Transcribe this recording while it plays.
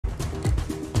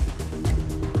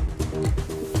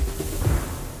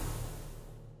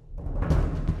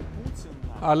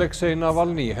Alexei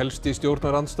Navalny, helsti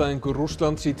stjórnarandstæðingur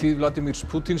Rússlands í tíð Vladimírs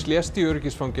Pútíns, lést í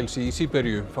öryggisfangelsi í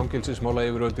Síberíu.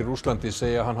 Fangelsismálayfirvöld í Rússlandi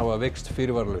segja hann hafa veikst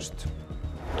fyrirvaralaust.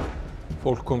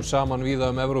 Fólk kom saman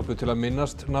víða Evrópu til að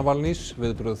minnast Navalnys.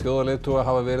 Viðbrögð þjóðarleiðtoga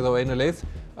hafa verið á eina leið,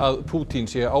 að Pútín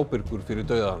sé ábyrgur fyrir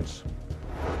dauða hans.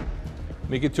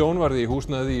 Mikið tjón varð í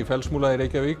húsnæði í Fellsmúla í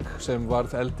Reykjavík sem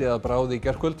varð eldi að bráði í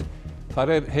gærkvöld.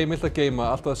 Þar heimilt að geyma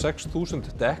allt að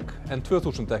 6.000 dekk en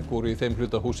 2.000 dekk voru í þeim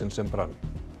hluta hússins sem brann.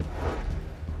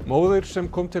 Móðir sem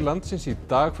kom til landsins í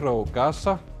dag frá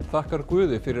Gaza þakkar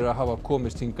Guði fyrir að hafa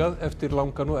komist hingað eftir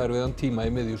langan og erfiðan tíma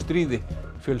í miðju stríði.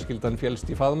 Fjölskyldan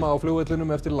félst í faðma á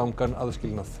flugvellinum eftir langan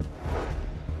aðskilnað.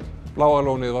 Bláa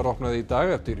lónið var opnað í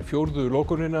dag eftir 4.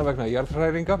 lokunina vegna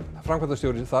jarðhræringa.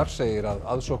 Framkvæmdastjóri þar segir að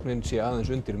aðsóknin sé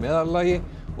aðeins undir meðallagi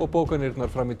og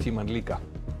bókanirnar fram í tímann líka.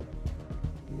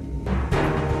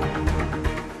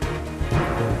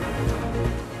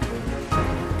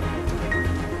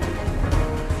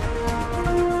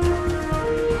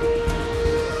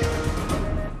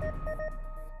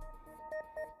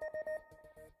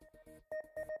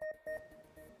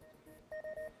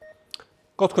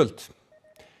 Gott kvöld.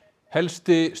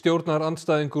 Helsti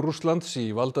stjórnarandstæðingur Rússlands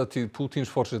í valdatíð Pútíns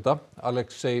forseta,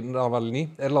 Alexei Navalny,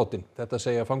 er látinn. Þetta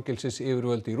segja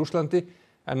fangelsisyfirvöld í Rússlandi,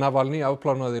 en Navalny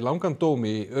afplánaði langan dóm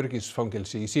í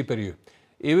öryggisfangelsi í Síberíu.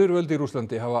 Yfirvöld í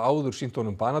Rússlandi hafa áður sýnt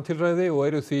honum banatilræði og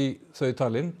eru því þau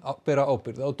talin bera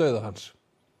ábyrgð á dauða hans.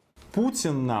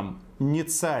 Путин нам не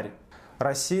царь.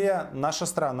 Россия наша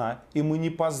страна, и мы не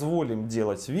позволим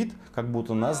делать вид, как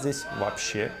будто нас здесь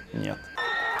вообще нет.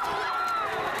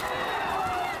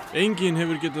 Enginn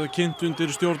hefur getað kynnt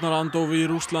undir stjórnarandofi í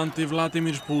Rússlandi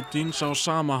Vladimírs Pútíns á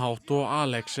sama hátt og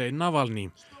Alexei Navalny.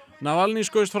 Navalny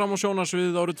skaust fram á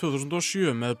sjónarsviðið árið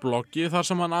 2007 með bloggi þar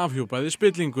sem hann afhjúpaði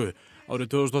spillingu.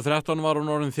 Árið 2013 var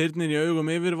hann orðinn þyrnir í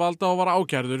augum yfirvalda og var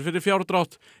ákærður fyrir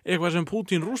fjárdrátt, eitthvað sem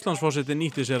Pútín Rússlandsforseti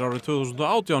nýtti sér árið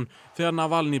 2018 þegar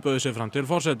Navalny bauð sig fram til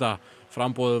forseta.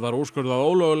 Framboðið var úrskurðað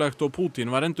ólöglegt og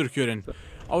Pútín var endurkjörinn.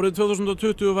 Árið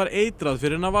 2020 var eitrað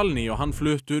fyrir Navalny og hann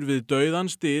fluttur við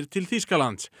dauðans dyr til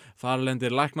Þýskalands.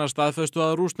 Þarlendir læknar staðfestu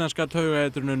að rússneska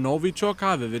taugaeitrinu Novichok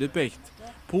hafi verið beitt.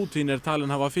 Pútín er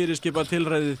talinn hafa fyrirskipað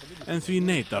tilræðið en því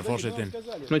neitar forsetinn.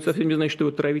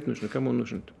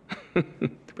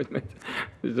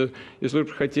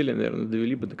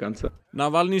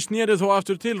 Navalny sneri þó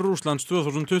aftur til Rússlands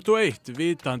 2021,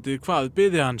 vitandi hvað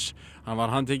biði hans. Hann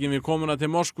var handtekinn við komuna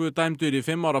til Moskvu, dæmdur í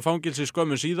 5 ára fangelsi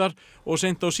skömmu síðar og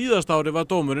seint á síðasta ári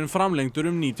var dómurinn framlengdur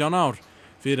 19 ár.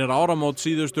 Fyrir áramót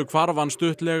síðustu hvarf hann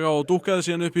stuttlega og dúkkaði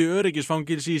síðan upp í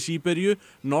öryggisfangelsi í Síberíu,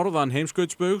 norðan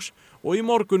heimskautsbaugs, og í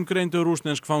morgun greindu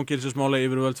rússnesk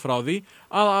fangelsismálayfirvöld frá því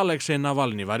að Alexei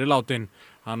Navalny væri látinn.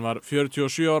 Hann var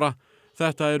 47 ára.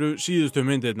 Þetta eru síðustu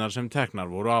myndirnar sem teknar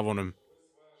voru af honum.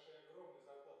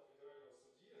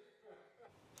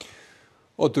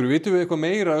 Oddur, vitum við eitthvað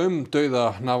meira dauða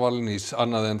Navalnys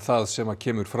annað en það sem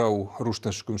kemur frá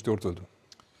rússneskum stjórnvöldum?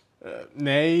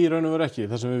 Nei, í raun og veru ekki.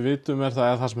 Það sem við vitum er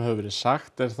það sem hefur verið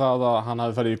sagt er það að hann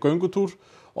hafi farið í göngutúr,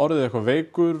 orðið eitthvað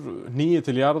veikur, hnigið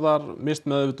til jarðar, mist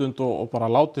meðvitund og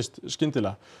bara látist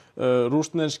skyndilega.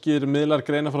 Rússneskir miðlar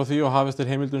greina frá því og hafa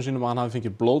eftir heimildum sínum að hann hafi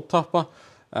fengið blóðtappa,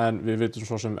 en við vitum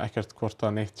svo sem ekkert hvort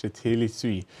að neitt sé til í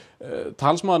því.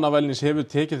 Talsmaður Navalnys hefur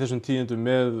tekið þessum tíðindum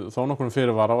með þó nokkrum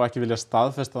fyrirvara og ekki vilja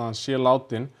staðfesta að hann sé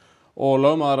látinn, og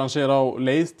lögmaður hans er á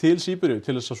leið til Síberíu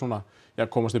til þess að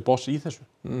komast í boss í þessu.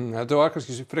 Þetta var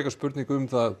kannski frekar spurning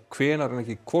það hvenær en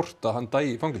ekki hvort að hann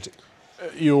dæi í fangelsi.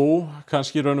 Jú,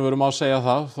 kannski raun og veru má segja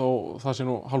það, þó það sé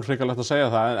nú hálfhrikalegt að segja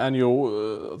það, en jú,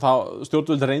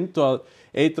 stjórnvöld reyndu að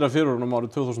eitra fyrir honum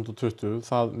árið 2020,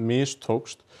 það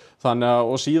mistókst,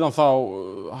 og síðan þá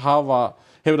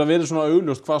hefur það verið svona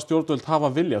augljóst hvað stjórnvöld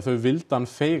hafa viljað. Þau vildan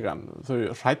feigan, þau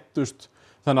hræddust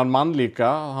þennan mann líka.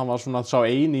 Hann var svona sá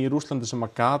eini í Rússlandi sem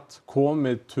gat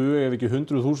komið 2 ef ekki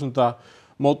 100.000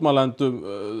 mótmælendum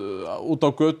út á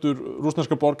götur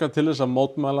rússneska borgar til þess að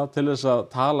mótmæla, til þess að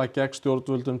tala gegn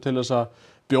stjórnvöldum, til þess að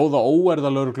bjóða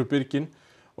óerðalögreglubyrgin.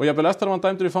 Og jafnvel eftir að hann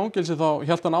dæmdur í fangelsi þá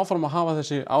hélt hann áfram að hafa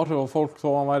þessi áhrif á fólk þó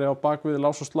hann væri á bakvið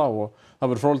lás og slá, og það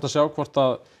verður fróðlegt að sjá hvort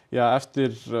að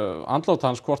eftir andlát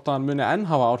hans hvort hann muni enn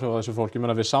hafa áhrif á þessu fólk. Ég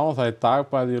meina, við sáum það í dag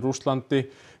bæði í Rússlandi,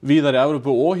 víðar í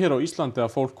Evrópu og hér á Íslandi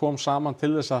að fólk kom saman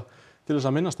til þess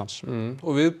að minnast hans.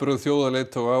 Og viðbrögð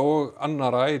þjóðarleiðtoga og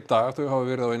annarra í dag, þau hafa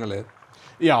verið á eina leið.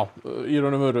 Já, í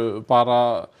raun og veru bara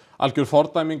algjör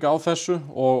fordæming á þessu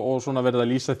og svona verið að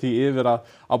lýsa því yfir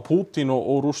að Pútín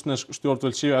og rússnesk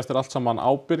stjórnvöld séu eftir allt saman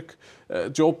ábyrg.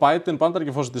 Joe Biden,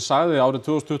 Bandaríkjaforseti, sagði árið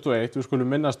 2021, við skulum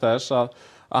minnast þess, að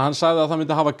hann sagði að það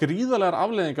myndi hafa gríðarlegar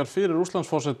afleiðingar fyrir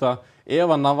Rússlandsforseta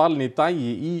ef að Navalny dæi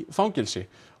í fangelsi.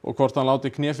 og hvort hann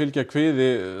láti kné fylgja kviði,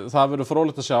 það verður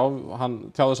fróðlegt að sjá. Hann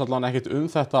tjáðist allavega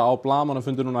ekkert þetta á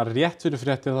blaðamannafundi núna rétt fyrir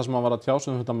fréttir þar sem hann var að tjá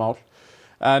sig þetta mál.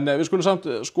 En við skulum samt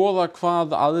skoða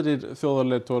hvað aðrir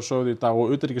þjóðarleiðtogar sögðu í dag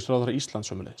og utanríkisráðherra Íslands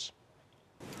sömuleiðis.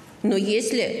 Но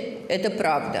если это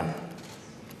правда,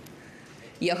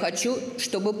 я хочу,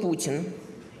 чтобы Путин,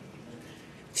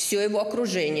 все его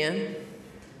окружение,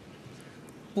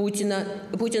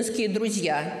 путинские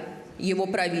друзья, его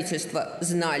правительство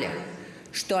знали,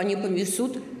 что они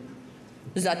понесут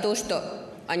за то, что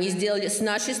они сделали с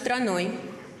нашей страной,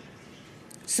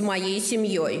 с моей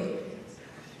семьей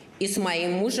и с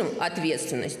моим мужем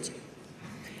ответственность.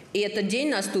 И этот день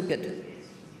наступит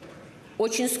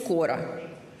очень скоро.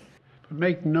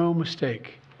 Make no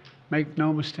mistake,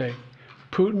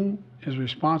 Putin is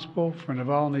responsible for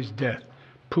Navalny's death.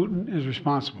 Putin is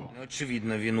responsible.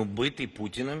 Очевидно, він убитий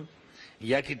Путіним,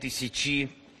 як і тисячі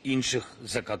інших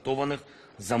закатованих,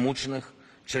 замучених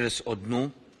через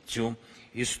одну цю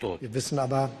історію. Wir wissen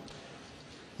aber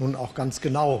nun auch ganz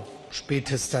genau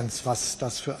spätestens, was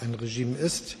das für ein Regime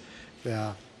ist.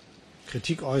 Wer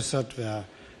Kritik äußert, wer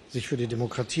sich für die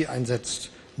Demokratie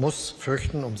einsetzt, muss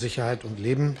fürchten um Sicherheit und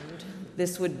Leben.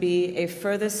 This would be a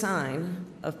further sign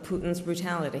of Putin's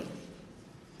brutality.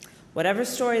 Whatever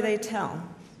story they tell,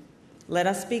 let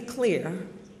us be clear,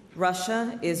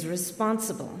 Russia is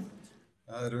responsible.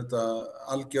 Það þetta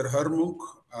algjör hörmung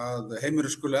að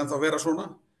heimurinn skuli ennþá vera svona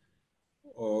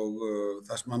og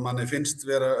það sem að manni finnst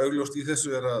vera augljóst í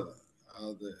þessu að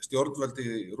stjórnvöld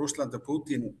í Rússlandi og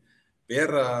Putin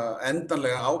bera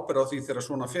endanlega ábyrgð á því þegar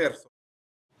svona fer.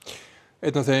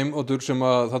 Einn af þeim, Oddur, sem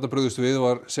að þetta brugðust við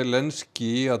var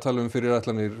Zelenski að tala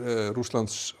fyrirætlanir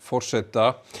Rússlands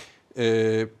forseta.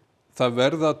 Það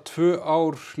verða 2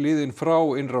 ár liðin frá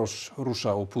innrás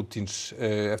Rússa og Pútins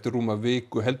eftir rúma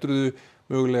viku. Heldurðu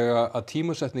mögulega að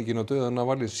tímasetningin á dauða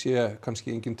Navalnys sé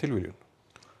kannski engin tilviljun?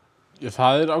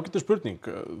 Það ágætis spurning.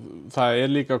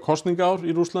 Það líka kosningaár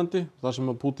í Rússlandi, þar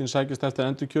sem að Pútín sækist eftir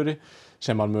endurkjöri,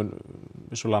 sem hann mun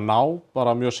vissulega ná,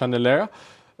 bara mjög sennilega.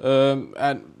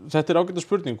 En þetta ágætis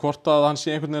spurning, hvort að hann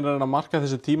sé einhvern veginn að marka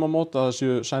þessi tímamót, að það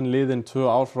séu senn liðin 2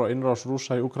 ár frá innrás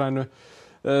Rússa í Úkraínu.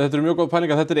 Þetta mjög góð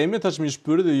pælingar. Þetta einmitt það sem ég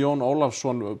spurði Jón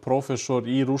Ólafsson, prófessor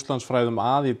í Rússlandsfræðum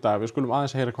í dag. Við skulum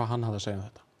aðeins heyra hvað hann hafði að segja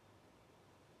þetta.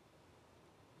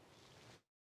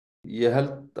 Ég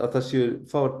held að það séu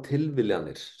fáar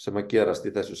tilviljanir sem að gerast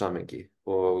í þessu samhengi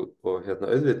og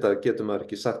auðvitað getur maður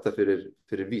ekki sagt það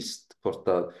fyrir víst hvort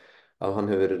að hann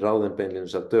hefur verið ráðinn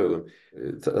beinlínis af dögum.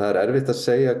 Það erfitt að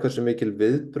segja hversu mikil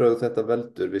viðbrögð þetta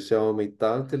veldur. Við sjáum í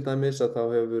dag til dæmis að þá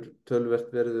hefur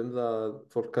töluvert verið það að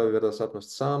fólk hafi verið að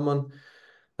safnast saman.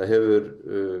 Það hefur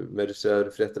meira segja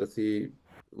fréttir af því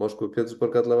Moskvu og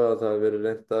Pétursborg allavega að það hefur verið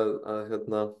reynt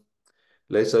að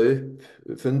leysa upp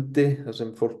fundi þar sem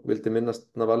fólk vildi minnast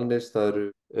Navalnys.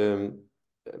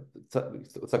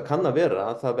 Það kann að vera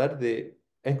að það verði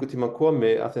einhvern tímann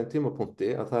komi að þeim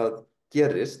tímapunkti að það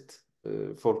gerist,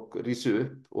 fólk rísi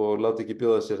upp og láti ekki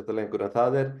bjóða sér þetta lengur, en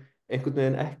það einhvern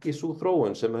veginn ekki sú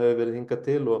þróun sem hefur verið hingað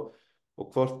til og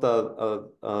hvort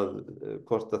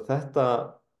að þetta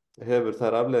hefur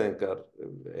þær afleiðingar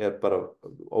bara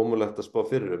ómögulegt að spá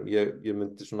fyrir Ég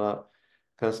myndi svona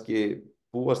kannski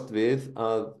búast við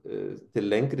að til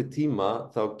lengri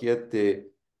tíma þá geti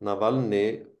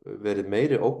Navalny verið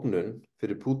meiri ógnun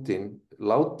fyrir Putin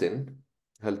látinn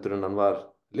heldur en hann var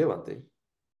lifandi.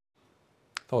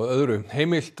 Þá öðru.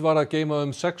 Heimilt var að geyma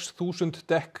 6.000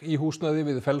 dekk í húsnæði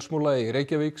við Fellsmúla í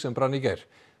Reykjavík sem brann í gær.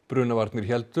 Brunavarnir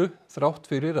héldu þrátt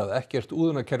fyrir að ekkert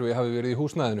úðunarkerfi hafi verið í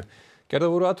húsnæðinu.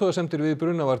 Gerðar voru athugasemdir við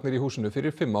brunavarnir í húsinu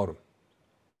fyrir 5 árum.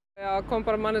 Já, kom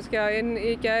bara manneskja inn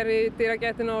í gær í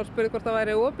dýragættinu og spurði hvort það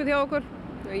væri opið hjá okkur.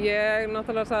 Ég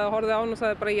náttúrulega horfði á hann og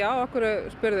sagði bara já, okkur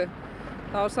spurði.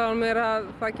 Þá sagði hann mér að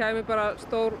það kæmi bara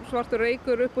stór svartur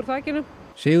reykur upp úr þakinu.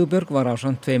 Sigurbjörg var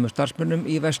ásamt 2 starfsmönnum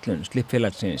í verslun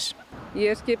Slippfélagsins.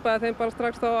 Ég skipaði þeim bara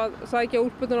strax þá að sækja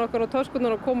úlpurnar okkar og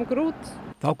töskurnar og koma okkur út.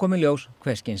 Þá kom í ljós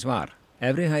hvers kyns var.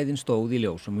 Efri hæðin stóð í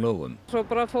ljósum logum. Svo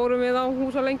bara fórum við á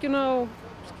húsalengjuna og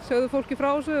sögðu fólki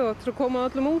frá þessu og svo koma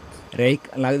öllum út. Reyk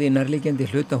lagði í nærliggjandi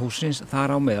hluta hússins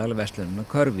þar á meðal verslununa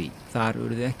Körfi. Þar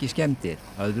urðu ekki skemmdir.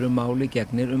 Öðru máli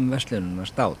gegnir verslununa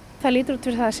Stát. Það lítur út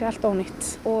fyrir það að sé allt ónýtt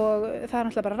og það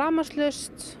náttúrulega bara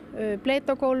rafmagnslaust, bleyt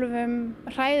á gólfum,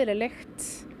 hræðileg lykt.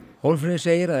 Hólmfríður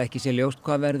segir að ekki sé ljóst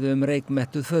hvað verði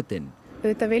reykmettuð fötin.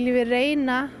 Auðvitað viljum við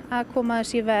reyna að koma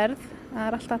þessi í verð.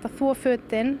 Það alltaf hægt að þvo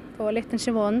fötin þó að lyktin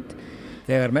sé vond.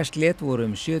 Þegar mest lét voru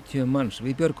 70 manns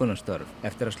við björgunarstörf.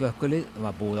 Eftir að slökkvilið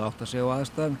var búið að átta sig á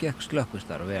aðstæðum gekk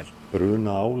slökkvistarf vel.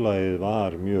 Brunaálagið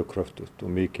var mjög kröftugt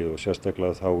og mikið og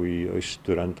sérstaklega þá í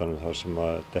austur endanum þar sem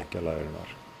að dekkjalagurinn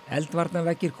var.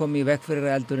 Eldvarnarveggir kom í veg fyrir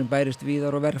að eldurinn bærist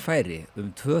víðar og verð færi.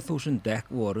 2000 dekk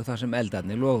voru þar sem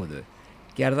eldarnir loguðu.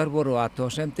 Gerðar voru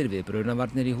athugasemdir við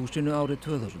brunavarnir í húsinu árið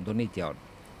 2019.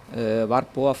 Var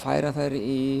búið að færa þær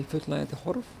í fullnægjandi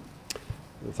horf?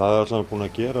 Það alltaf búin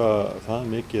að gera það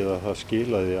mikið að það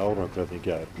skilaði árangri í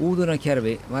gær.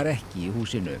 Úðunarkerfi var ekki í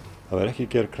húsinu. Það var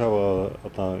ekki gerð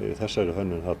krafa í þessari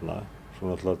hönnun þarna.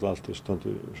 Svona alltaf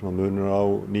stundu munur á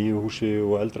nýju húsi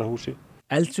og eldra húsi.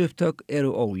 Eldsupptök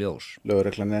eru óljós.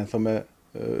 Lögreglan er ennþá með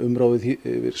umráðið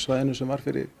yfir svæðinu sem var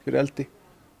fyrir eldi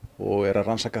og er að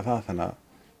rannsaka það, þannig að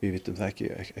við vitum það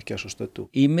ekki að svo stöddu.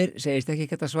 Ýmir segist ekki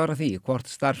geta svara því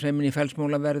hvort starfsemin í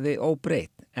Fellsmóla verði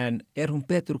óbreytt, en er hún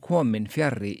betur komin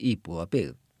fjarri íbúða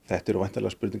byggð. Þetta eru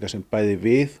væntanlega spurningar sem bæði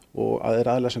við og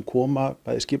aðrir sem koma,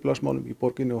 bæði skipulagsmálum í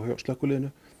borginni og hjá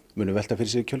slökkviliðinu, munu velta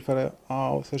fyrir sig kjölfari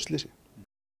á þessu slysi.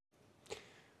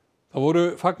 Það voru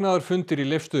fagnaðarfundir í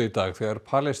Leifsstöð í dag þegar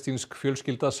palestínsk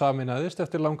fjölskylda sameinaðist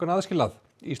eftir langan aðskilnað.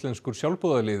 Íslenskur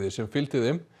sjálfboðaliði sem fylgdi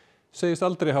þeim segist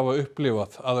aldrei hafa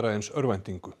upplifað aðra eins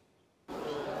örvæntingu.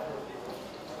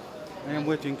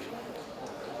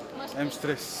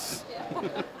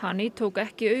 Hani tók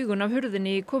ekki augun af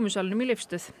hurðinni í komusalnum í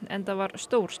Leifsstöð, en það var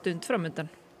stór stund framundan.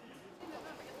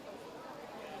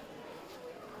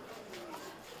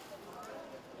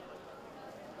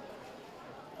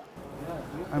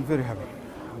 I'm very happy.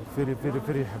 I'm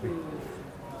very happy.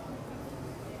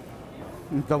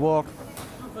 The war.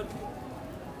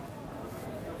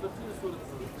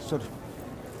 Sorry.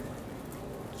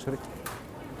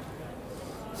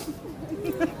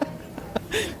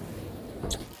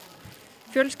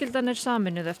 Fjölskyldan er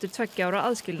sameinuð eftir 2 ára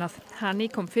aðskilnað. Hani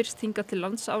kom fyrst hingað til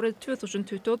lands árið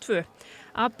 2022.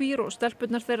 Abir og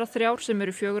stelpurnar þeirra 3 sem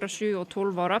eru 4, 7 og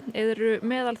 12 ára eru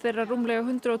meðal þeirra rúmlega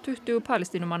 120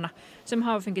 palestínumanna sem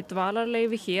hafa fengið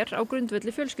dvalarleyfi hér á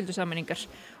grundvelli fjölskyldusameiningar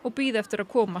og bíða eftir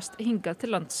að komast hingað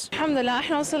til lands. الحمد لله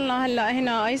احنا وصلنا هلا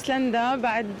هنا ايسلندا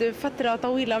بعد فترة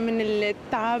طويلة من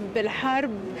التعب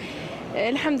بالحرب.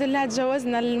 الحمد لله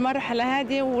تجاوزنا المرحلة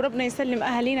هذه وربنا يسلم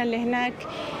أهالينا اللي هناك.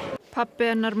 Pabbi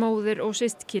hennar, móðir og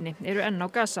systkini eru enn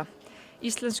á Gaza.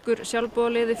 Íslenskur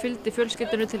sjálfboðaliði fylgdi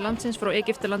fjölskyldunni til landsins frá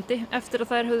Egyptalandi eftir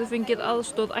að þær höfðu fengið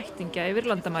aðstoð ættingja yfir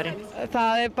landamærin.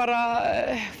 Það er bara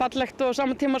fallegt og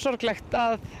saman tíma sorglegt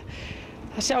að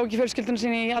sjá ekki fjölskyldunni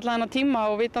sinni í alla þennan tíma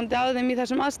og vitandi að þeim í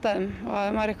þessum aðstæðum og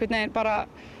að maður einhvern veginn bara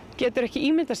getur ekki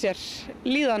ímyndað sér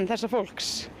líðan þessa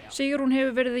fólks. Sigrún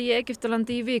hefur verið í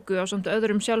Egyptalandi í viku ásamt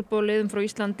öðrum sjálfboðaliðum frá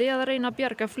Íslandi að reyna að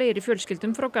bjarga fleiri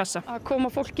fjölskyldum frá Gaza. Að koma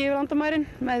fólki yfir landamærin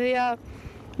með því að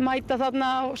mæta þarna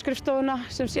á skrifstofuna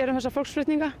sem sér þessa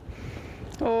fólksflutninga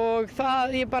og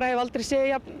það ég bara hef aldrei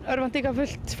séð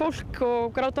örvæntingafullt fólk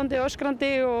og grátandi og öskrandi.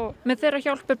 Með þeirra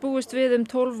hjálp er búist við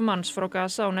 12 manns frá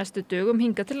Gaza á næstu dögum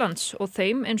hingað til lands og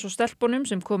þeim eins og stelpunum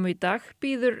sem komu í dag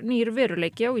bíður nýr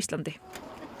veruleiki á Íslandi.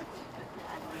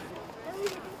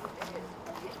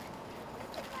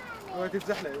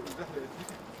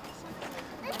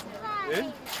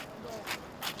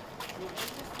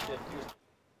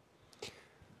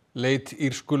 Leit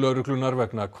írsku lögreglunnar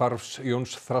vegna hvarfs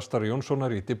Jóns Þrastar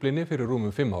Jónssonar í Dyflinni fyrir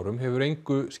rúmum 5 árum hefur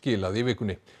engu skilað í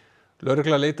vikunni.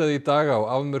 Lögregla leitaði í dag á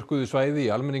afmörkuðu svæði í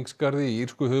almenningsgarði í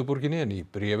írsku höfuðborginni en í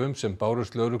bréfum sem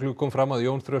bárust lögreglu kom fram að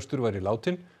Jón Þröstur væri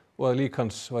látinn og að lík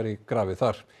hans væri grafið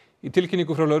þar. Í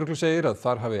tilkynningu frá lögreglu segir að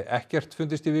þar hafi ekkert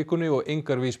fundist í vikunni og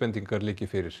engar vísbendingar liggi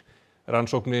fyrir.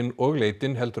 Rannsóknin og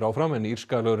leitin heldur áfram en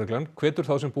írska lögreglan hvetur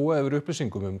þá sem búa yfir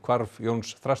upplýsingum hvarf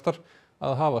Jóns Þrastar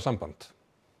að hafa samband.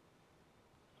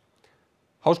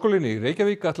 Háskólinn í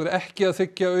Reykjavík ætlar ekki að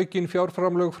þiggja aukin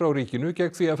fjárframlög frá ríkinu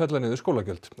gegn því að fella niður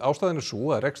skólagjöld. Ástæðan er sú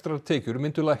að rekstrartekjur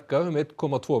myndu lækka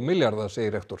 1,2 milljarða,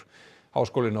 segir rektor.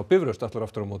 Háskólinn á Bifröst ætlar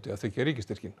aftur á móti að þiggja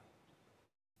ríkisstyrkin.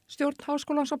 Stjórn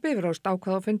Háskólans á Bifröst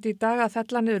ákvað á fundi í dag að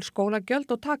fella niður skólagjöld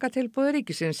og taka tilboði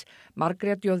ríkisins.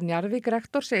 Margrét J. Njarðvík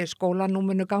rektor segir skólann nú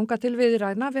munu ganga til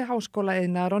viðræðna við Háskóla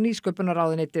iðnaðar og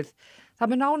nýsköpunarráðuneytið.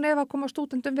 Það mun án efa koma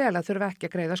stúdentum vel að þurfa ekki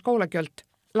að greiða skólagjöld.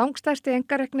 Langstærsti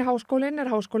einkarekni háskólinn er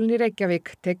Háskólinn í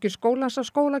Reykjavík. Tekjur skólans á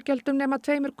skólagjöldum nema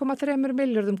 2,3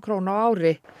 milljörðum króna á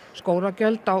ári.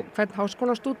 Skólagjöld á hvern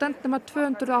háskólastúdent nema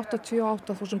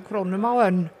 288.000 krónum á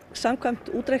önn.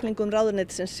 Samkvæmt útreikningum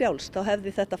ráðuneytisins sjálfs þá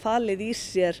hefði þetta falið í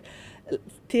sér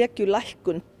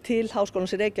tekjulækkun til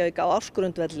Háskólans í Reykjavík á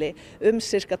ársgrundvelli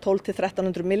sirka 12 til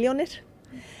 1300 milljónir.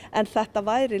 En þetta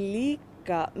væri líka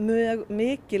líka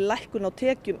mikil lækkun á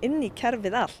tekjum inn í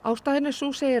kerfið allt. Ástæðan er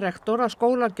sú, segir rektor, að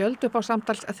skólagjöld upp á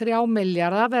samtals 3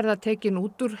 milljarða verða tekin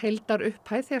út úr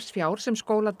heildarupphæð þess fjár sem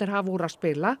skólarnir hafa úr að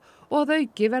spila og að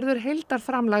auki verður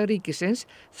heildarframlag ríkisins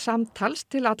samtals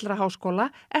til allra háskóla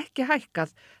ekki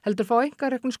hækkað. Heldur fá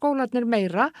einkareknu skólarnir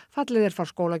meira, fallið er frá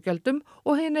skólagjöldum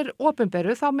og hinir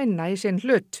opinberu þá minna í sinn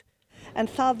hlut. En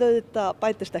það auðvitað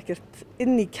bætist ekkert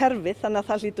inn í kerfið, þannig að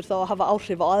það hlýtur þá að hafa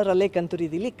áhrif á aðra leikendur í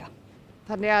því líka.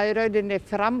 Þannig að í rauninni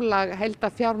framlag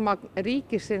heildarfjármagn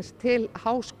ríkisins til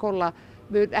háskóla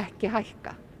mun ekki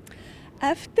hækka.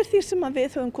 Eftir því sem að við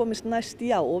höfum komist næst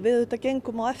já og við auðvitað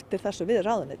gengum á eftir þessu við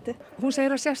ráðuneyti. Hún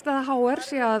segir að sérstæða HR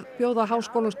sé að bjóða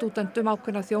háskólastúdentum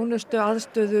ákveðna þjónustu,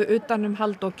 aðstöðu,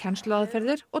 utanumhald og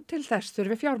kennsluaðferðir og til þess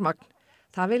þurfi fjármagn.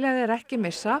 Það vilja þeir ekki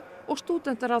missa og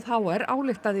stúdentar HR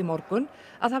ályktaði í morgun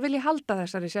að það vilji halda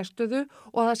þessari sérstöðu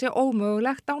og að það sé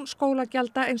ómögulegt án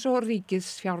skólagjalda eins og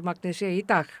ríkisfjármagnið sé í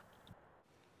dag.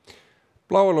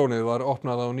 Bláa lónið var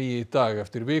opnað á ný í dag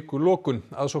eftir viku lokun.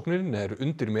 Aðsóknin er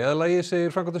undir meðallagi,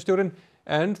 segir framkvæmdastjórinn,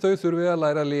 en þau þurfi að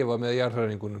læra að lifa með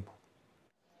jarðhræringunum.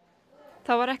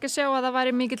 Það var ekki að sjá að það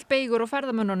væri mikill beigur á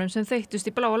ferðamönnunum sem þeyttust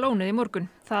í Bláa lónið í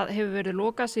morgun. Það hefur verið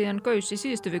lokað síðan gaus í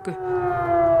síðustu viku.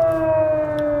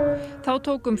 Þá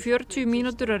tók 40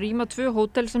 mínútur að rýma 2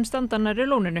 hótel sem standa nærri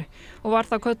lóninu og var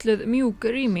það kölluð mjúk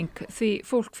rýming því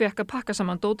fólk fékk að pakka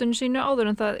saman dótinu sínu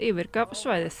áður en það yfirgaf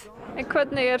svæðið. En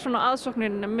hvernig er svona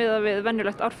aðsóknin miðað við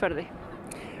venjulegt árferði?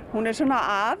 Hún er svona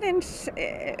aðeins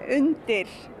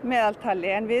undir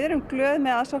meðaltali en við erum glöð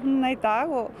með aðsóknina í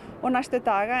dag og næstu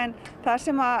daga en það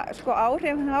sem að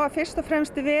áhrifin hafa fyrst og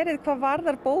fremst verið hvað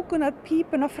varðar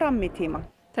bókunarpípuna fram í tíma.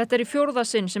 Þetta er í 4.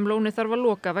 sinn sem lónið þarf að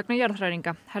loka vegna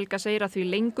jarðhræringa. Helga segir að því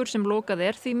lengur sem lokað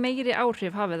er því meiri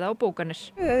áhrif hafi það á bókanir.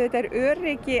 Þetta er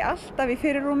öryggi alltaf í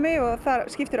fyrirrúmi og það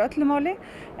skiptir öllu máli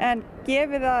en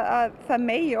gefið að það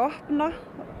megi opna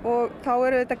og þá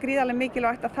eru þetta gríðarlega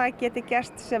mikilvægt að það geti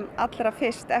gerst sem allra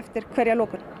fyrst eftir hverja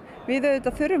lokun. Við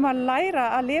þurfum að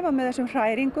læra að lifa með þessum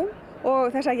hræringum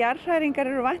og þessar jarðhræringar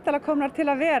eru væntanlega komnar til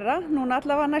að vera núna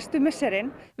allavega næstu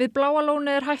misserin. Við Bláa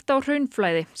lónið er hætta á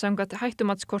hraunflæði samkvæmt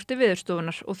hættumatskorti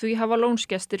Veðurstofunnar og því hafa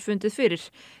lónsgestir fundið fyrir.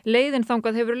 Leiðin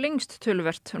þangað hefur lengst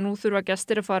töluvert og nú þurfa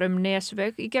gestir að fara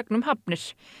Nesveg í gegnum hafnir.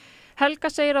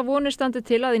 Helga segir að vonir standi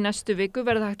til að í næstu viku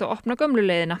verði hægt að opna gömlu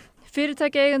leiðina.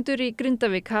 Fyrirtækjaeigendur í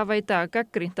Grindavík hafa í dag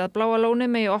gagnrýnt að Bláa lónið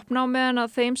megi opna á meðan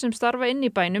að þeim sem starfa inn í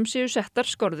bænum séu settar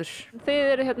skorður.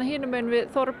 Þið eru hérna hinum megin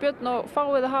við Þorbjörn og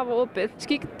fáið að hafa opið.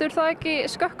 Skýtur það ekki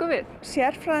skökku við?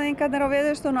 Sérfræðingarnir á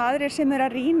Veðurstofan og aðrir sem eru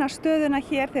að rýna stöðuna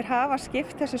hér, þeir hafa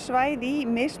skipt þessu svæði í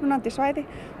mismunandi svæði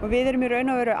og við erum í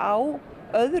raun og veru á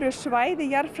öðru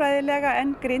svæði jarðfræðilega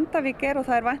en Grindavík er og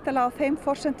það er væntanlega á þeim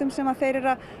forsendum sem að þeir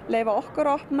eru að leyfa okkur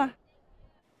að opna.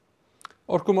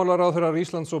 Orkumálaráðherrar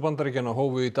Íslands og Bandaríkjanna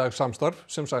hófu í dag samstarf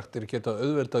sem sagt geta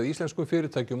auðveldað íslenskum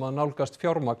fyrirtækjum að nálgast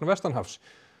fjármagn vestanhafs.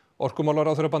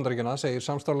 Orkumálaráðherra Bandaríkjanna segir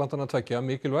samstarf landanna tveggja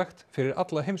mikilvægt fyrir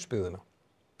alla heimsbyggðina.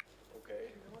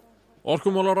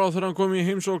 Orkumálaráðherrann kom í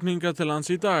heimsókn hingað til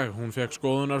lands í dag. Hún fékk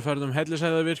skoðunarferð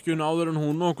Hellisheiðarvirkjun áður en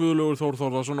hún og Guðlaugur Þór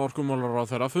Þórðarson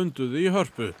orkumálaráðherra funduðu í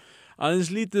Hörpu.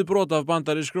 Aðeins lítið brot af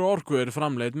bandarískri orku er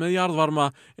framleidd með jarðvarma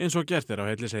eins og gert er á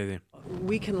Hellisheiði.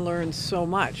 We can learn so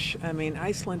much. I mean,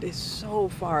 Iceland is so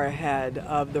far ahead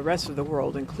of the rest of the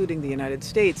world, including the United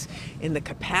States, in the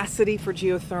capacity for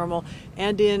geothermal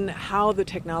and in how the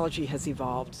technology has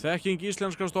evolved. Þekking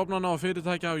íslenskra stofnana og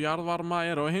fyrirtækja á jarðvarma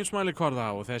er á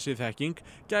heimsmælikvarða og þessi þekking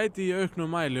gæti í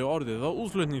auknum mæli orðið á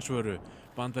útflutningsvöru.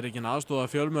 Bandaríkin aðstoða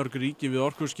fjölmörg ríki við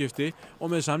orkuskipti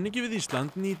og með samningi við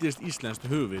Ísland nýtist íslenskt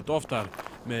hugvit oftar.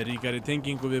 Með ríkari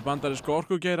tengingu við bandaríska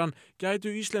orkugeiran gætu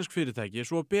íslensk fyrirtæki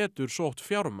svo betur sótt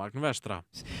fjármagn vestra.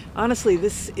 Honestly,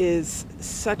 this is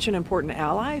such an important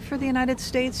ally for the United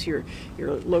States, your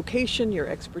location,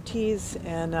 your expertise,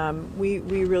 and we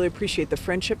really appreciate the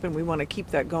friendship and we want to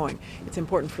keep that going. It's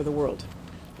important for the world.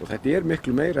 Og þetta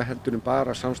miklu meira heldur en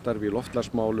bara samstarfi í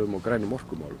loftslagsmálum og grænum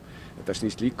orkumálum. Þetta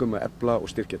snýst líka að efla og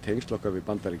styrkja tengsl okkar við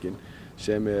Bandaríkin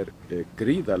sem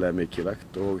gríðarlega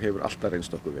mikilvægt og hefur alltaf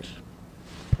reynst okkur vel.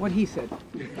 What he said.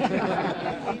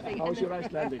 How's your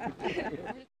Icelandic?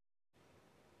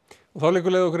 Og þá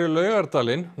liggur leið okkur í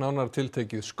Laugardalinn, nánar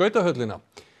tiltekið skautahöllina.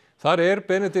 Þar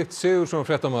Benedikt Sigurðsson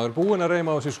fréttamaður búinn að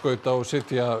reyma á sig skauta og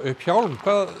setja upp hjálm.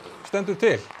 Hvað stendur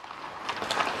til?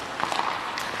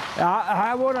 Já,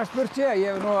 það voru að spurt sig.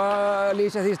 Ég hef nú að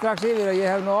lýsa því strax yfir að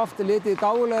ég hef nú oft litið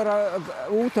gáfulegra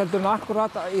út heldur en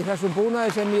akkurat í þessum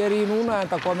búnaði sem ég í núna en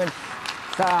það komin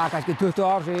kannski 20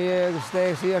 ár sem ég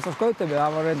steg síðast á skautum.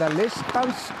 Það var reyndar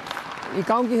listdans í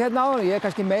gangi hérna áðan. Ég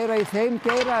kannski meira í þeim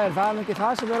geira en það ekki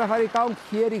það sem að fara í gang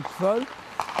hér í kvöld.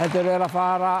 Þetta er að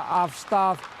fara af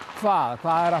stað hvað?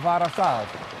 Hvað er að fara af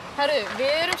stað? Herru,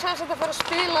 við erum sem sagt að fara að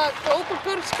spila Global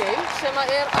Girls Game sem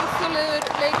er alþjóðlegur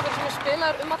leikur sem er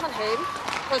spilaður allan heim.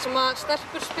 Það sem að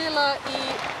stelpur spila í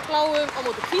bláum á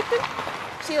móti hvítum.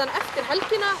 Síðan eftir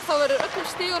helgina þá verður öllum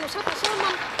stigunum safnað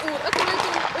saman úr öllum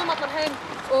leikunum allan heim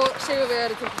og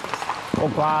sigurvegari tilkynnt.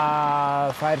 Og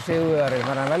hvað fær sigurvegari?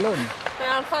 Fær hann verðlaun? Nei,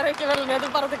 hann fær ekki verðlaun, þetta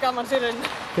er bara til gamans í raun.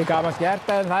 Til gamans gert,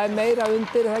 en það er meira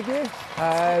undir, það ekki?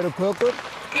 Það eru kökur.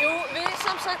 Jú, við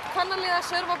sem sagt kvennaliða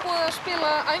Sörva boðið að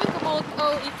spila æfingamót á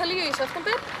Ítalíu í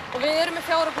september og við erum með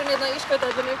fjáröflun hérna í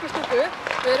skautahöllinni upp í stúku.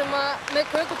 Við erum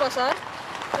með kökubassar,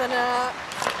 þannig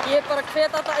að ég bara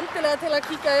hvet alla endilega til að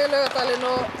kíkja í Laugardalinn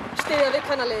og styðja við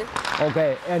kvennaliðið. Ok,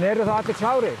 en eru það allir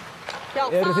klárir? Já,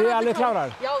 eru þið allir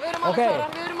klárar? Já, við erum allir klárar.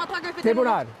 Við erum að taka upp í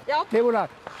Tilbúnar? Já.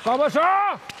 Tilbúnar. Koma svo!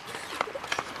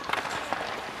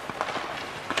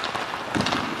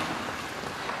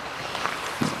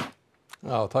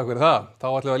 Já, takk fyrir það. Þá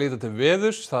ætlum við að líta til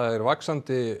veðurs. Það er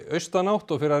vaxandi austanátt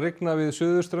og fyrir að rigna við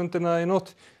suðurströndina í nótt.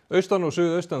 Austan og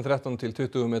suðaustan 13 til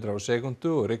 20 metrar á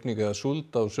sekundu og rigning eða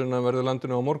súld á sunnanverðu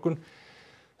landinu á morgun.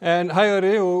 En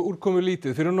hægari og úrkomu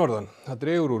lítið fyrir norðan. Það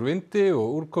dregur úr vindi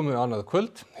og úrkomu annað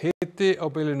kvöld. Hiti á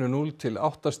bilinu 0 til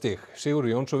 8 stig.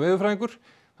 Sigurður Jónsson veðurfræðingur.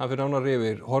 Hann fyrir nánar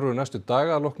yfir horfur næstu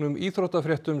daga að loknum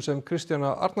íþróttafréttum sem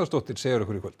Kristjana Arnarsdóttir segir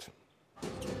okkur í kvöld.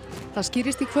 Það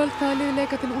skýrist í kvöld að liðið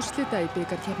leika til úrslita í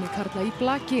bikarkeppni karla í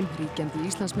blaki. Ríkjandi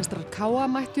Íslandsmeistarar KA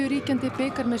mættu ríkjandi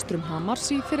bikarmeistrum Hamars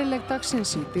í fyrirleik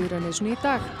dagsins í Digranesinu í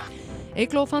dag.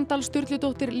 Eygló Fandal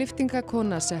Sturludóttir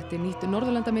lyftingakona setti nýtt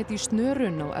Norðurlandamet í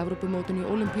snörun á Evrópumótinu í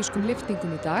ólympískum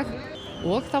lyftingum í dag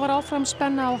og það var áfram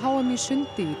spenna á HM í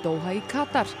sundi í Doha í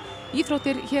Katar.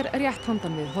 Íþróttir hér rétt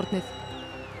handan við hornið.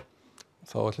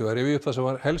 Þá ætlum við að rifja upp það sem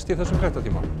var helst í þessum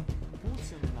fréttatíma.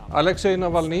 Alexei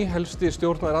Navalny, helsti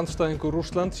stjórnarandstæðingur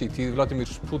Rússlands í tíð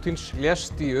Vladimirs Pútins,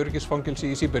 lést í öryggisfangelsi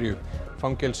í Síberíu.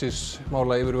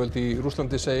 Fangelsismálayfirvöld í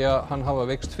Rússlandi segja hann hafa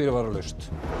veikst fyrirvaralaust.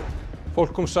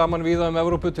 Fólk kom saman víða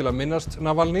Evrópu til að minnast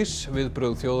Navalnys.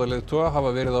 Viðbrögð þjóðarleiðtoga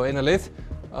hafa verið á eina leið,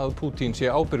 að Pútín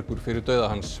sé ábyrgur fyrir dauða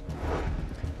hans.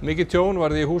 Mikið tjón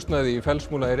varð í húsnæði í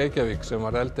Fellsmúla í Reykjavík sem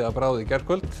var eldið að bráði í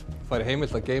gærkvöld. Það er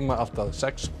heimilt að geyma allt að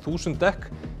 6.000 dekk,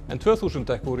 en 2.000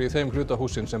 dekk voru í þeim hluta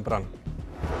hússins sem brann.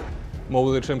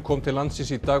 Móðir sem kom til landsins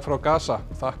í dag frá Gaza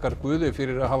þakkar Guði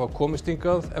fyrir að hafa komist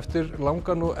hingað eftir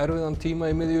langan og erfiðan tíma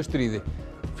í miðju stríði.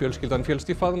 Fjölskyldan féllst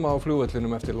í faðma á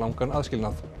flugvellinum eftir langan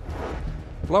aðskilnað.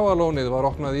 Bláa lónið var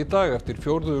opnað í dag eftir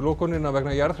 4. lokunina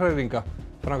vegna jarðhræringa.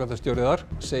 Framkvæmdastjóri þar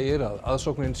segir að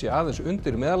aðsóknin sé aðeins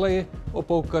undir meðallagi og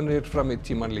bókanir fram í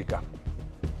tímann líka.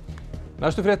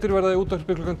 Næstu fréttir verða í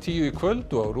útvarpi klukkan 10 í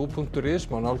kvöld og á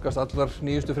ruv.is má nálgast allar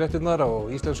nýjustu fréttirnar á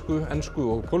íslensku, ensku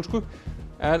og pólsku.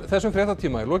 En þessum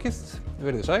fréttatíma er lokið.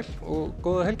 Verið sæl og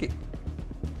góða helgi.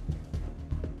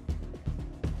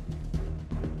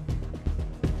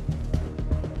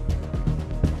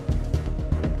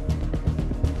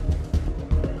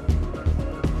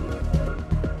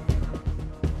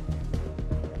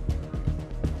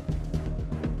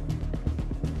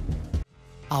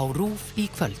 Á RÚV í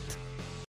kvöld.